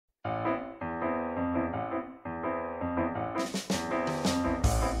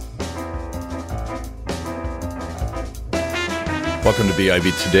Welcome to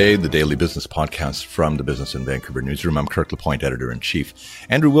BIV Today, the daily business podcast from the Business in Vancouver newsroom. I'm Kirk LaPointe, editor-in-chief.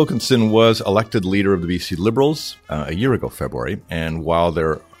 Andrew Wilkinson was elected leader of the BC Liberals a year ago, February. And while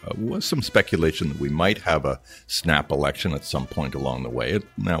there was some speculation that we might have a snap election at some point along the way, it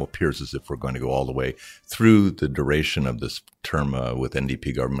now appears as if we're going to go all the way through the duration of this term with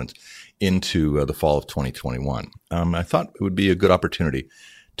NDP government into the fall of 2021. I thought it would be a good opportunity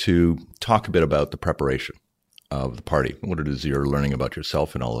to talk a bit about the preparation of the party, what it is you're learning about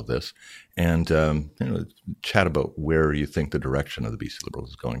yourself in all of this, and chat about where you think the direction of the BC Liberals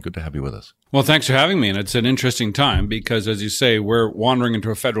is going. Good to have you with us. Well, thanks for having me. And it's an interesting time because, as you say, we're wandering into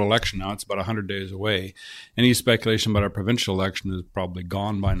a federal election now. It's about 100 days away. Any speculation about our provincial election is probably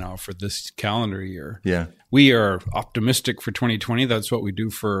gone by now for this calendar year. Yeah. We are optimistic for 2020. That's what we do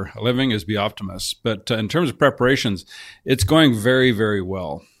for a living, is be optimists. But in terms of preparations, it's going very, very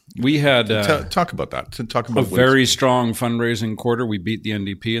well. We had talk about that. Talk about a very strong fundraising quarter. We beat the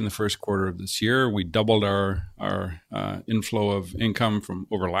NDP in the first quarter of this year. We doubled our inflow of income from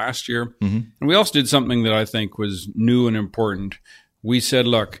over last year. Mm-hmm. And we also did something that I think was new and important. We said,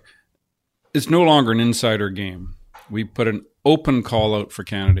 look, it's no longer an insider game. We put an open call out for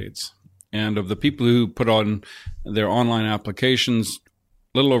candidates. And of the people who put on their online applications,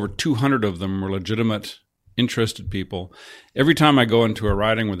 a little over 200 of them were legitimate interested people. Every time I go into a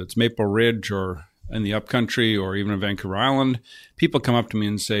riding, whether it's Maple Ridge or in the upcountry or even in Vancouver Island, people come up to me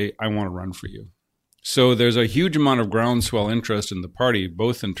and say, I want to run for you. So there's a huge amount of groundswell interest in the party,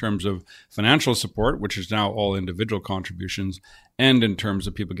 both in terms of financial support, which is now all individual contributions, and in terms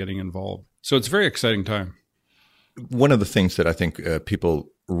of people getting involved. So it's a very exciting time. One of the things that I think people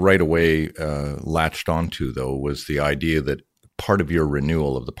right away latched onto, though, was the idea that part of your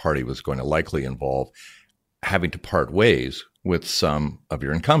renewal of the party was going to likely involve having to part ways with some of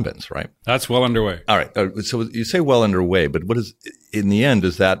your incumbents, right? That's well underway. All right. So you say well underway, but what is, in the end,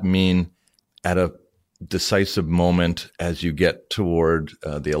 does that mean at a decisive moment as you get toward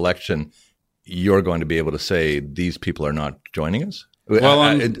the election, you're going to be able to say these people are not joining us?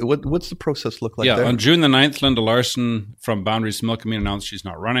 Well, what's the process look like there? On June the 9th, Linda Larson from Boundaries Milk-A-Mean announced she's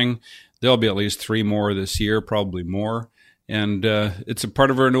not running. There'll be at least 3 more this year, probably more. And it's a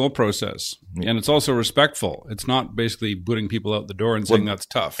part of a renewal process. And it's also respectful. It's not basically booting people out the door and saying that's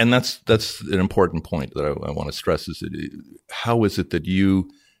tough. And that's an important point that I want to stress is how is it that you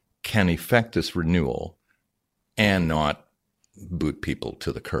can effect this renewal and not boot people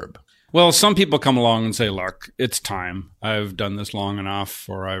to the curb? Well, some people come along and say, look, it's time. I've done this long enough,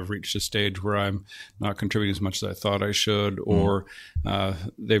 or I've reached a stage where I'm not contributing as much as I thought I should, or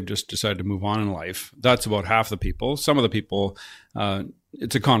they've just decided to move on in life. That's about half the people. Some of the people,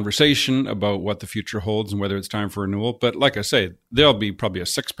 it's a conversation about what the future holds and whether it's time for renewal. But like I say, there'll be probably a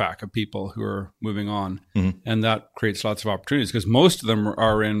 6-pack of people who are moving on. Mm-hmm. And that creates lots of opportunities because most of them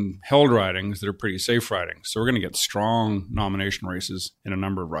are in held ridings that are pretty safe ridings. So we're going to get strong nomination races in a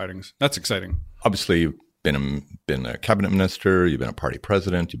number of ridings. That's exciting. Obviously, you've been a cabinet minister, you've been a party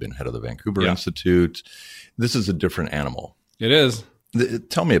president, you've been head of the Vancouver Institute. This is a different animal. It is.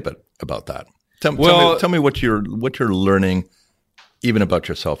 Tell me a bit about that. Tell me what you're learning even about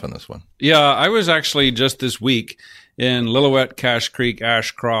yourself in this one. Yeah, I was actually just this week in Lillooet, Cache Creek,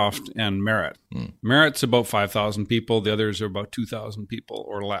 Ashcroft, and Merritt. Merritt's about 5,000 people. The others are about 2,000 people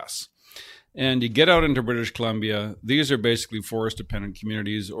or less. And you get out into British Columbia, these are basically forest-dependent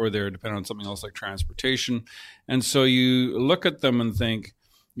communities, or they're dependent on something else like transportation. And so you look at them and think,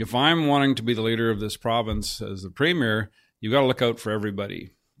 if I'm wanting to be the leader of this province as the premier, you've got to look out for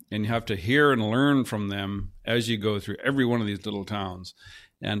everybody. And you have to hear and learn from them as you go through every one of these little towns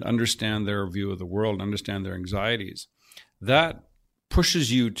and understand their view of the world, understand their anxieties. That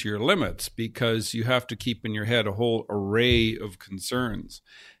pushes you to your limits because you have to keep in your head a whole array of concerns.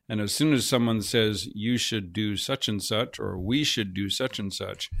 And as soon as someone says you should do such and such or we should do such and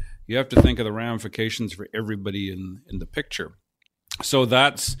such, you have to think of the ramifications for everybody in the picture. So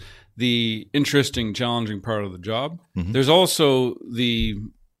that's the interesting, challenging part of the job. Mm-hmm. There's also the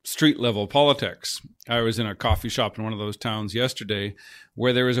street level politics. I was in a coffee shop in one of those towns yesterday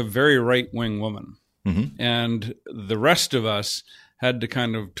where there was a very right-wing woman. Mm-hmm. And the rest of us had to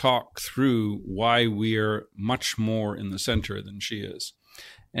kind of talk through why we're much more in the center than she is.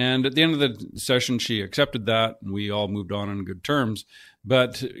 And at the end of the session, she accepted that, and we all moved on good terms.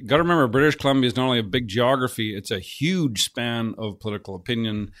 But got to remember, British Columbia is not only a big geography, it's a huge span of political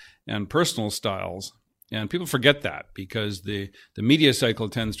opinion and personal styles. And people forget that because the media cycle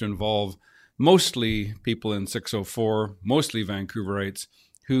tends to involve mostly people in 604, mostly Vancouverites,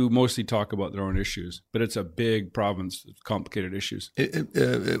 who mostly talk about their own issues. But it's a big province with complicated issues.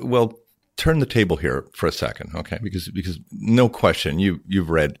 Well, turn the table here for a second, okay? Because no question, you've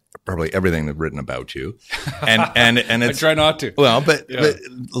read probably everything that's written about you, and it's, I try not to. Well, but a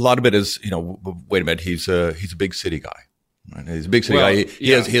lot of it is, wait a minute, he's a big city guy. Right? He's a big city guy. He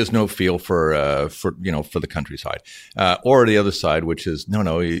has no feel for the countryside, or the other side, which is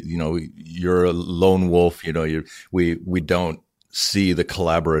no, you're a lone wolf. We don't see the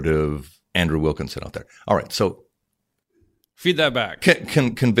collaborative Andrew Wilkinson out there. All right, so feed that back.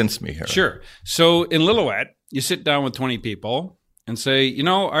 Convince me here. Sure. So in Lillooet, you sit down with 20 people and say,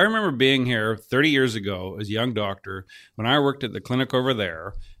 I remember being here 30 years ago as a young doctor when I worked at the clinic over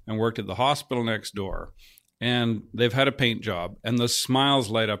there and worked at the hospital next door. And they've had a paint job, and the smiles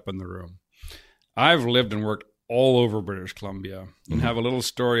light up in the room. I've lived and worked all over British Columbia and have a little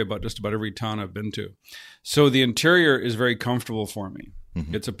story about just about every town I've been to. So the interior is very comfortable for me.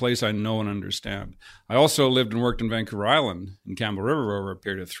 Mm-hmm. It's a place I know and understand. I also lived and worked in Vancouver Island and Campbell River over a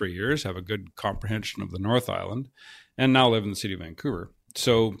period of 3 years, have a good comprehension of the North Island, and now live in the city of Vancouver.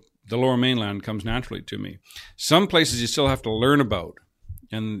 So the Lower Mainland comes naturally to me. Some places you still have to learn about.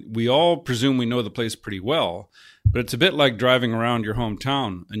 And we all presume we know the place pretty well, but it's a bit like driving around your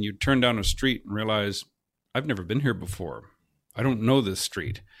hometown and you turn down a street and realize, I've never been here before. I don't know this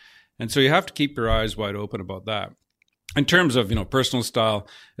street. And so you have to keep your eyes wide open about that. In terms of, personal style,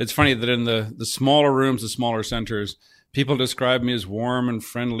 it's funny that in the smaller rooms, the smaller centers, people describe me as warm and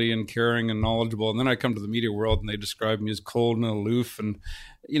friendly and caring and knowledgeable. And then I come to the media world and they describe me as cold and aloof. And,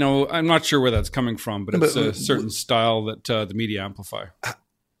 I'm not sure where that's coming from, but it's a certain style that the media amplify.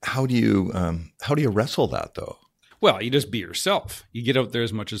 How do you wrestle that though? Well, you just be yourself. You get out there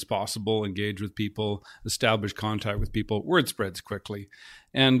as much as possible, engage with people, establish contact with people. Word spreads quickly.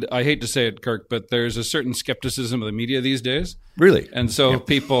 And I hate to say it, Kirk, but there's a certain skepticism of the media these days. Really? And so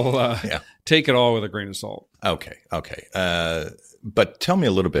people take it all with a grain of salt. Okay. But tell me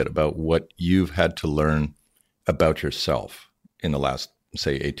a little bit about what you've had to learn about yourself in the last,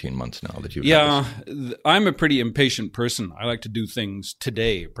 say, 18 months now that you've had this. I'm a pretty impatient person. I like to do things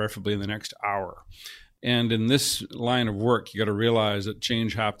today, preferably in the next hour. And in this line of work, you got to realize that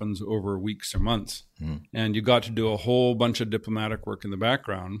change happens over weeks or months. Mm. And you got to do a whole bunch of diplomatic work in the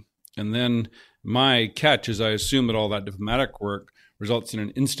background. And then my catch is I assume that all that diplomatic work results in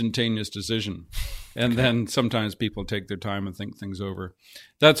an instantaneous decision. And then sometimes people take their time and think things over.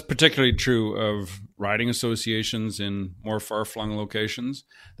 That's particularly true of riding associations in more far-flung locations.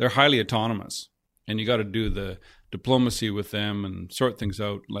 They're highly autonomous. And you got to do the diplomacy with them and sort things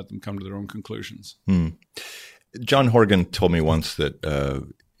out and let them come to their own conclusions. John Horgan told me once that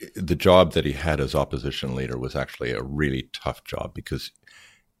the job that he had as opposition leader was actually a really tough job because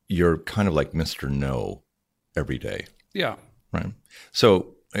you're kind of like Mr. No every day. Yeah. Right.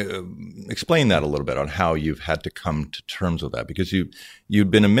 So explain that a little bit on how you've had to come to terms with that, because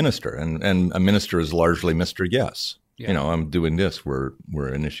you've been a minister and a minister is largely Mr. Yes. Yeah. I'm doing this. We're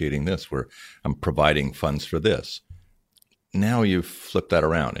initiating this. I'm providing funds for this. Now you've flipped that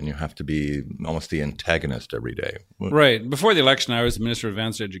around, and you have to be almost the antagonist every day. Right. Before the election, I was the Minister of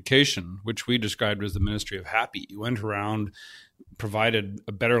Advanced Education, which we described as the Ministry of Happy. You went around, provided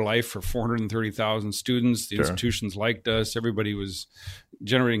a better life for 430,000 students. The institutions liked us. Everybody was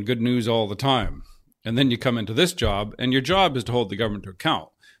generating good news all the time. And then you come into this job, and your job is to hold the government to account,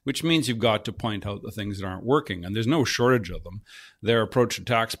 which means you've got to point out the things that aren't working. And there's no shortage of them. Their approach to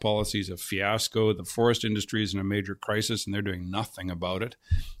tax policy is a fiasco. The forest industry is in a major crisis, and they're doing nothing about it.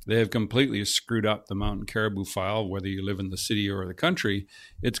 They have completely screwed up the mountain caribou file, whether you live in the city or the country.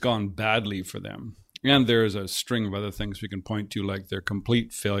 It's gone badly for them. And there's a string of other things we can point to, like their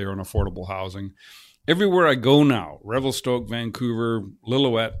complete failure on affordable housing. Everywhere I go now, Revelstoke, Vancouver,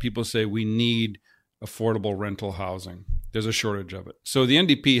 Lillooet, people say we need affordable rental housing. There's a shortage of it. So the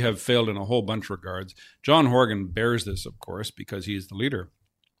NDP have failed in a whole bunch of regards. John Horgan bears this, of course, because he's the leader.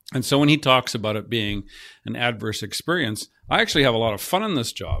 And so when he talks about it being an adverse experience, I actually have a lot of fun in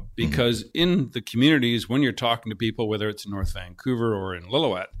this job because in the communities, when you're talking to people, whether it's in North Vancouver or in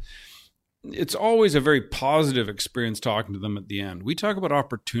Lillooet, it's always a very positive experience talking to them at the end. We talk about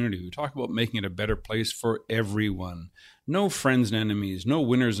opportunity. We talk about making it a better place for everyone. No friends and enemies, no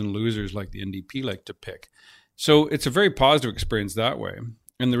winners and losers like the NDP like to pick. So it's a very positive experience that way.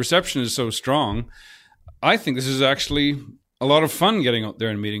 And the reception is so strong. I think this is actually a lot of fun getting out there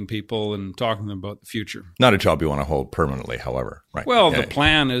and meeting people and talking to them about the future. Not a job you want to hold permanently, however. Right. Well, the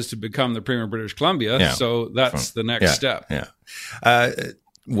plan is to become the Premier of British Columbia. So that's the next step. Yeah.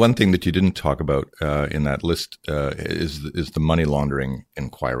 One thing that you didn't talk about in that list is the money laundering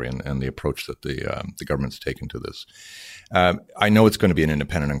inquiry and the approach that the government's taken to this. I know it's going to be an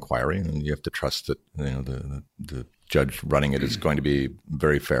independent inquiry, and you have to trust that the judge running it is going to be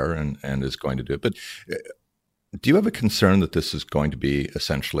very fair and is going to do it. But do you have a concern that this is going to be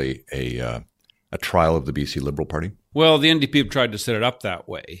essentially a trial of the BC Liberal Party? Well, the NDP have tried to set it up that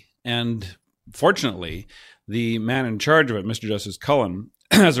way, and fortunately, the man in charge of it, Mr. Justice Cullen,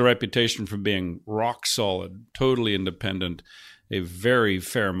 has a reputation for being rock solid, totally independent, a very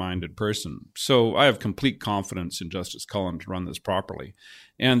fair-minded person. So I have complete confidence in Justice Cullen to run this properly.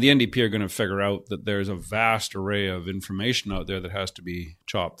 And the NDP are going to figure out that there's a vast array of information out there that has to be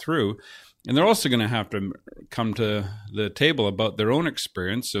chopped through. And they're also going to have to come to the table about their own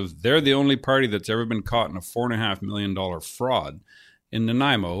experience of they're the only party that's ever been caught in a $4.5 million fraud in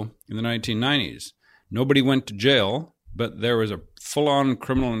Nanaimo in the 1990s. Nobody went to jail, but there was a full-on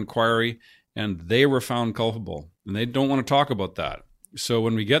criminal inquiry, and they were found culpable. And they don't want to talk about that. So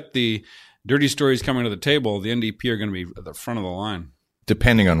when we get the dirty stories coming to the table, the NDP are going to be at the front of the line.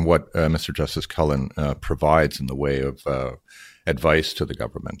 Depending on what Mr. Justice Cullen provides in the way of advice to the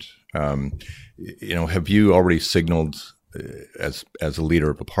government, have you already signaled as a leader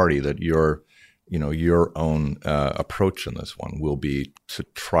of a party that your own approach in this one will be to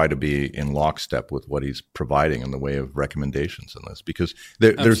try to be in lockstep with what he's providing in the way of recommendations in this? Because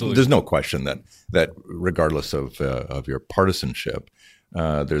there's no question that regardless of your partisanship,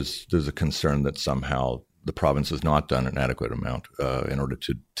 there's a concern that somehow the province has not done an adequate amount in order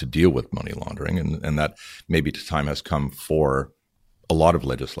to deal with money laundering, and that maybe the time has come for a lot of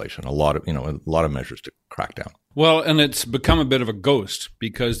legislation, a lot of measures to crack down. Well, and it's become a bit of a ghost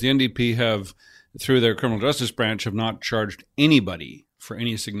because the NDP have, through their criminal justice branch, have not charged anybody for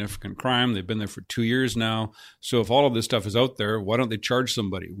any significant crime. They've been there for 2 years now. So if all of this stuff is out there, why don't they charge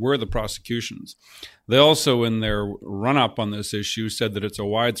somebody? Where are the prosecutions? They also, in their run-up on this issue, said that it's a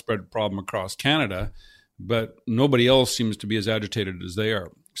widespread problem across Canada, but nobody else seems to be as agitated as they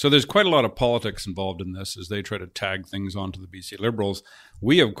are. So there's quite a lot of politics involved in this as they try to tag things onto the BC Liberals.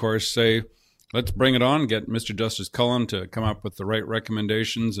 We, of course, say, let's bring it on, get Mr. Justice Cullen to come up with the right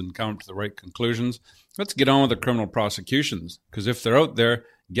recommendations and come to the right conclusions. Let's get on with the criminal prosecutions, because if they're out there,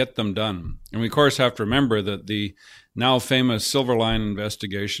 get them done. And we, of course, have to remember that the now famous Silverline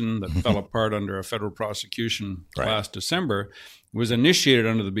investigation that fell apart under a federal prosecution last December was initiated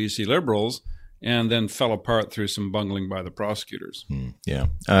under the BC Liberals and then fell apart through some bungling by the prosecutors.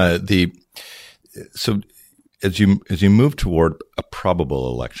 So as you move toward a probable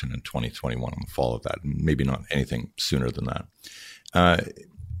election in 2021 in the fall of that, maybe not anything sooner than that,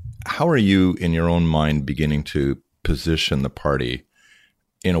 how are you in your own mind beginning to position the party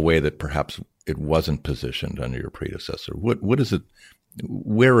in a way that perhaps it wasn't positioned under your predecessor? What is it?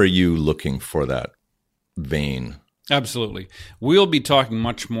 Where are you looking for that vein? Absolutely. We'll be talking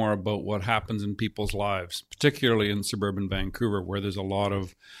much more about what happens in people's lives, particularly in suburban Vancouver, where there's a lot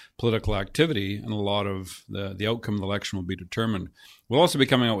of political activity and a lot of the outcome of the election will be determined. We'll also be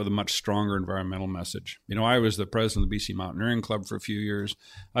coming out with a much stronger environmental message. I was the president of the BC Mountaineering Club for a few years.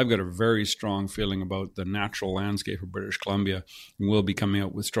 I've got a very strong feeling about the natural landscape of British Columbia, and we'll be coming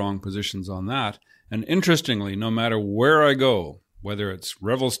out with strong positions on that. And interestingly, no matter where I go, whether it's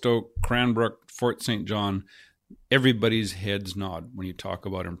Revelstoke, Cranbrook, Fort St. John, everybody's heads nod when you talk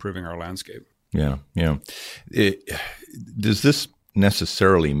about improving our landscape. Yeah. Does this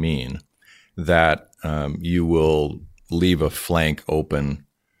necessarily mean that you will leave a flank open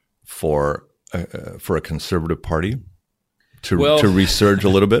for a Conservative Party to resurge a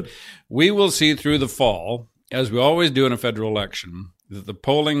little bit? We will see through the fall, as we always do in a federal election, that the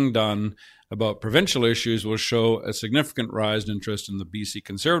polling done about provincial issues will show a significant rise in interest in the BC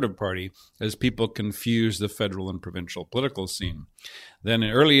Conservative Party as people confuse the federal and provincial political scene. Then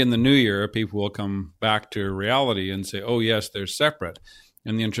early in the new year, people will come back to reality and say, oh yes, they're separate,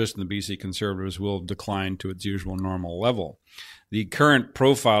 and the interest in the BC Conservatives will decline to its usual normal level. The current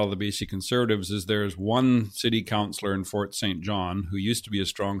profile of the BC Conservatives is there's one city councillor in Fort St. John who used to be a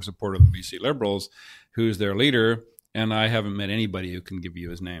strong supporter of the BC Liberals, who's their leader, and I haven't met anybody who can give you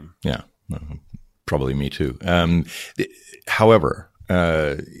his name. Yeah. Probably me too. However,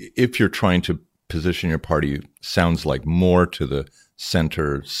 if you're trying to position your party, sounds like more to the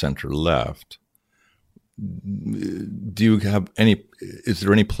center left. Do you have any? Is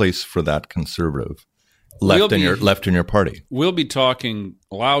there any place for that Conservative left in your party? We'll be talking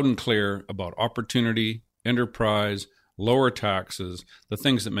loud and clear about opportunity, enterprise, lower taxes, the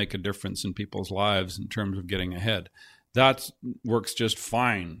things that make a difference in people's lives in terms of getting ahead. That works just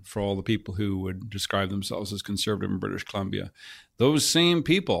fine for all the people who would describe themselves as conservative in British Columbia. Those same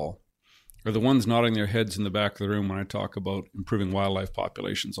people are the ones nodding their heads in the back of the room when I talk about improving wildlife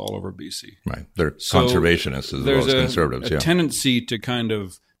populations all over BC. Right. They're conservationists as well as conservatives. There's a tendency to kind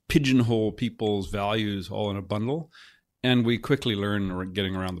of pigeonhole people's values all in a bundle. And we quickly learn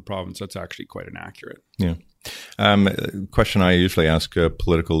getting around the province that's actually quite inaccurate. Yeah. Question I usually ask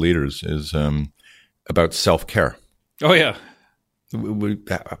political leaders is about self-care. Oh, yeah.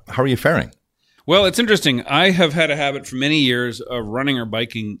 How are you faring? Well, it's interesting. I have had a habit for many years of running or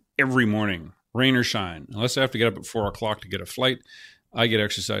biking every morning, rain or shine. Unless I have to get up at 4 o'clock to get a flight, I get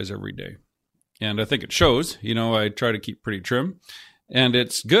exercise every day. And I think it shows. I try to keep pretty trim, and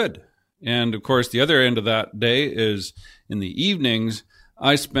it's good. And, of course, the other end of that day is in the evenings,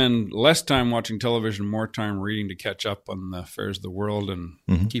 I spend less time watching television, more time reading to catch up on the affairs of the world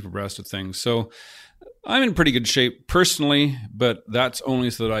and keep abreast of things. So I'm in pretty good shape personally, but that's only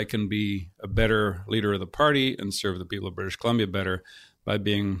so that I can be a better leader of the party and serve the people of British Columbia better by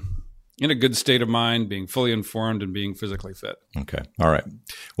being in a good state of mind, being fully informed, and being physically fit. Okay. All right.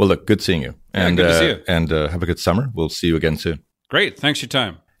 Well, look, good seeing you. And good to see you. And have a good summer. We'll see you again soon. Great. Thanks for your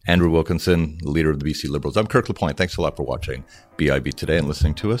time. Andrew Wilkinson, leader of the BC Liberals. I'm Kirk LaPointe. Thanks a lot for watching BIB Today and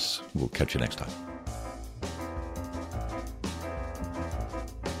listening to us. We'll catch you next time.